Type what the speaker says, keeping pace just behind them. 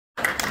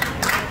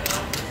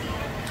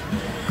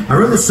I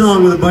wrote this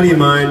song with a buddy of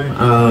mine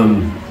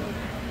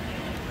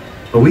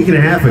a week and a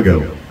half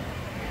ago.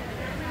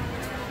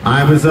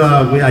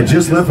 I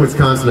just left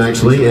Wisconsin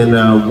actually,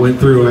 and went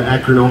through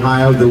Akron,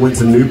 Ohio, then went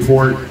to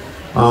Newport,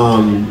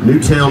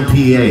 Newtown,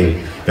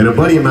 PA. And a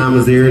buddy of mine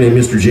was there named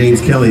Mr. James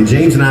Kelly. And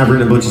James and I have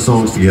written a bunch of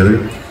songs together.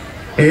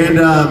 And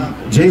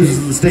James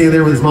was staying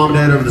there with his mom and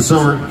dad over the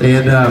summer.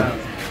 And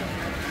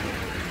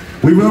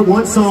we wrote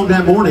one song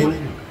that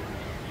morning.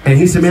 And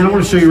he said, man, I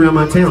want to show you around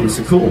my town. I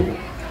said, cool.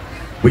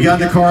 We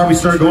got in the car, we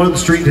started going up the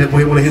street to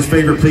one of his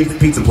favorite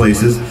pizza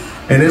places.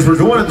 And as we're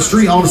going up the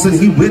street, all of a sudden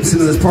he whips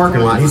into this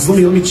parking lot. He says,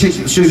 let me show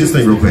you this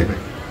thing real quick.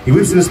 He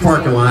whips in this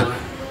parking lot.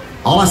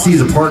 All I see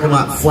is a parking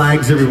lot,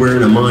 flags everywhere,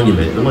 and a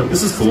monument. And I'm like,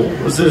 this is cool.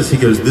 What's this? He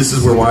goes, this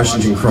is where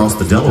Washington crossed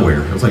the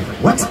Delaware. I was like,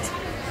 what?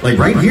 Like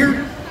right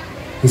here?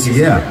 He said,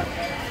 yeah.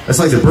 That's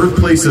like the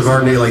birthplace of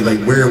our nation, like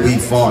where we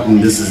fought,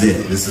 and this is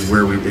it. This is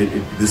where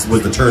this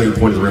was the turning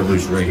point of the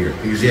revolution right here.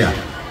 He goes, yeah.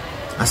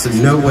 I said,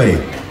 no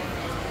way.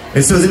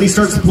 And so then he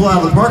starts to pull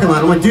out of the parking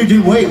lot. I'm like, dude,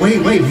 wait. He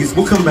goes,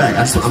 we'll come back.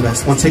 I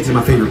just want to take you to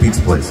my favorite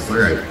pizza place. All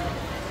right.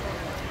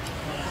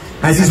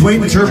 As he's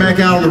waiting to turn back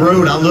out on the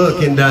road, I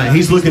look, and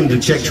he's looking to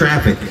check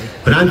traffic.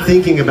 But I'm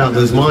thinking about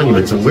those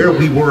monuments and where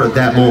we were at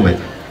that moment.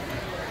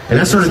 And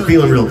I started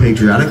feeling real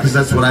patriotic, because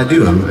that's what I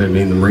do. I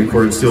mean, the Marine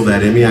Corps instilled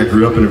that in me. I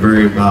grew up in a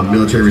very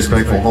military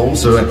respectful home,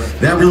 so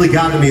that really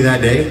got to me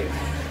that day.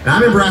 And I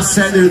remember I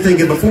sat there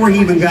thinking, before he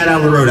even got out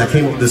on the road, I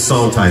came up with this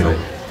song title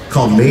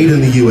called Made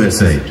in the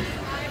USA.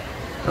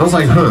 I was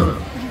like, huh.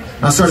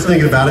 I started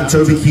thinking about it.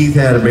 Toby Keith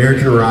had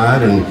American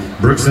Ride, and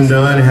Brooks and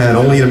Dunn had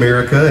Only in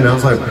America, and I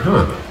was like,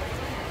 huh.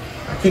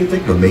 I can't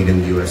think of a Made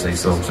in the USA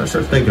song, so I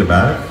started thinking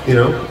about it, you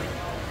know.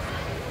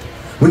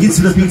 We get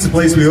to the pizza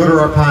place, we order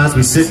our pies,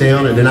 we sit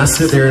down, and then I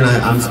sit there and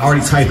I'm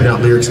already typing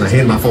out lyrics, and I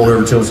hand my phone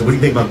over to him. So what do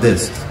you think about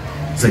this?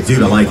 He's like,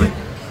 dude, I like it.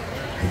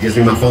 He gives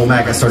me my phone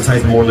back, I start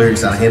typing more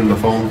lyrics, I hand him my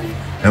phone.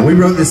 And we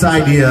wrote this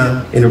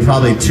idea in a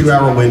probably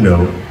 2-hour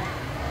window.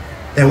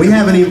 And we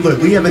haven't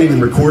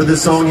even recorded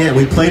this song yet.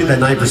 We played it that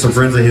night for some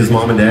friends of his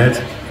mom and dad's,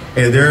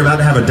 and they're about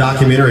to have a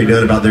documentary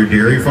done about their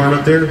dairy farm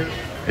up there.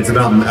 It's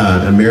about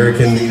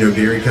American,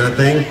 dairy kind of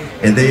thing,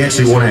 and they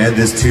actually want to add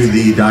this to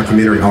the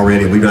documentary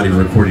already. We've not even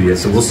recorded it yet,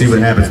 so we'll see what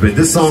happens. But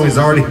this song is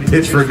already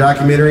pitched for a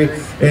documentary,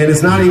 and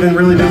it's not even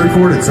really been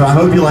recorded, so I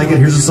hope you like it.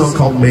 Here's a song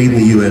called Made in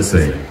the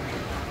USA.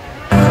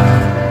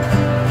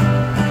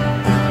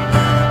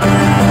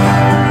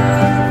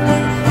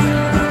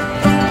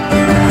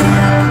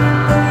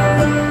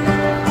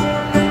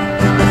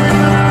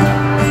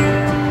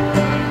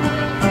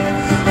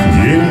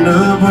 Getting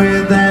up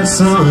with that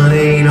sun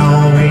ain't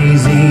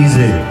always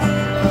easy.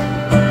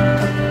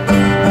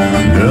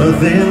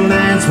 Nothing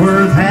that's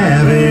worth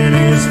having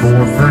is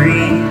for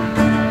free.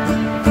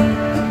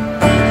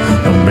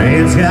 A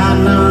man's got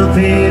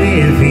nothing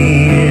if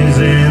he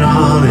isn't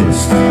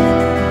honest,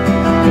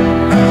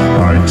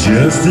 or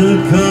just a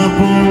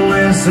couple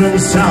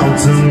lessons taught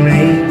to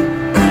me.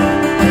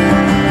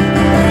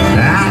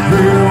 I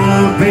grew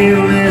up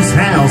in this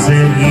house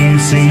that you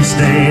see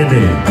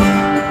standing.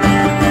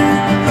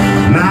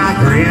 My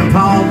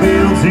grandpa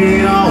built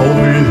it all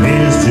with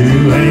his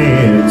 2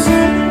 hands.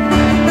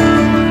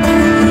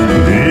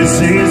 This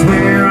is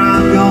where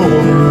I'm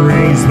gonna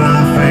raise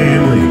my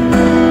family.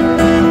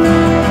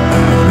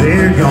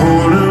 They're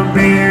gonna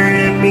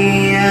bury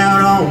me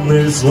out on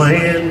this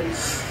land.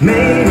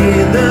 Made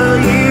in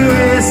the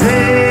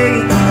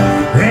USA,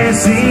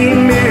 that's the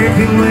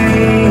American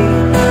way.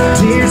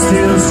 Tears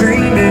still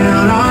stream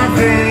down our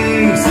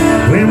face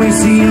when we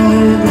see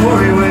old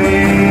glory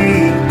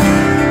wave.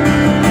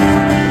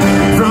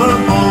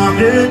 From farm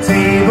to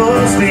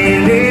table,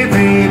 standing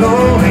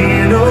table,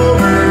 hand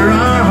over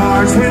our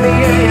hearts when the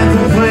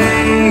anthem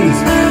plays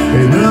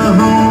in the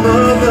home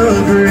of the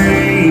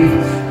brave.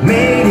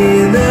 Made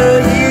in the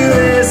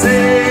USA.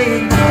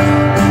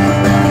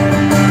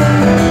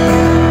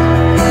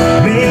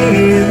 Made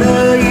in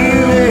the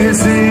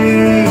USA.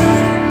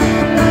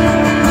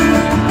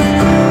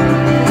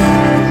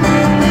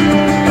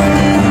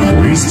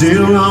 We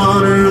still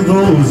honor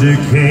those that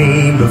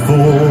came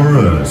before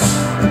us,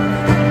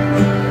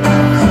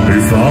 who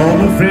fought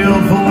and fell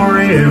for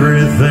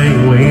everything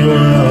we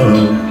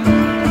love.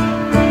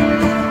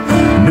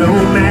 No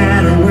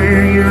matter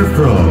where you're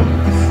from,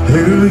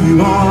 who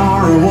you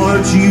are or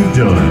what you've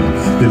done,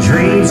 the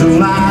dream's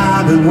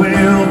alive and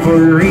well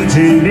for each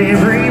and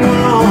every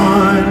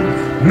one.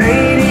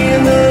 Made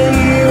in the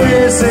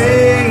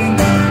USA,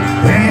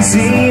 that's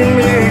the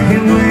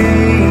American way.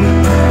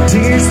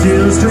 Tears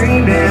still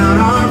stream down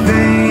our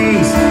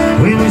face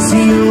when we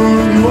see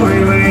your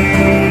glory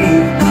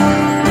wave.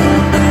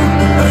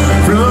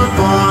 From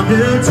farm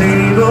to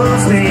table,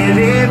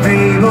 standing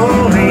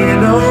table,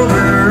 hand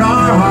over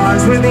our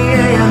hearts when the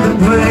anthem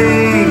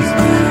plays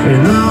in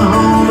the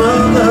home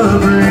of the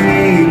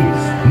brave.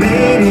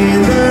 Made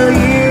in the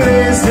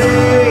USA.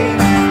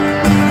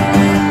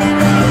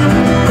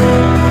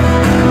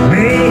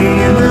 Made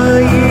in the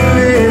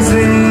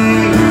USA.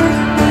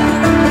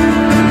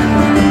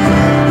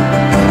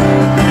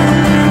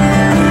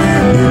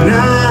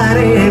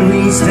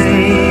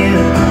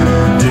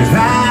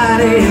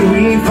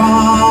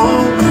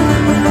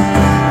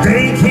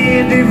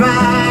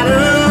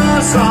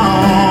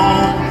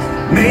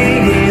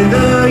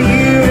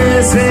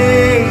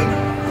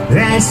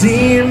 It's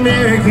the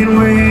American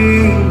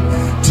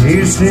way.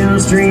 Tears still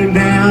stream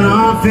down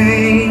our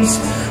face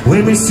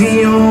when we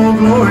see old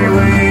glory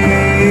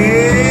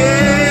way.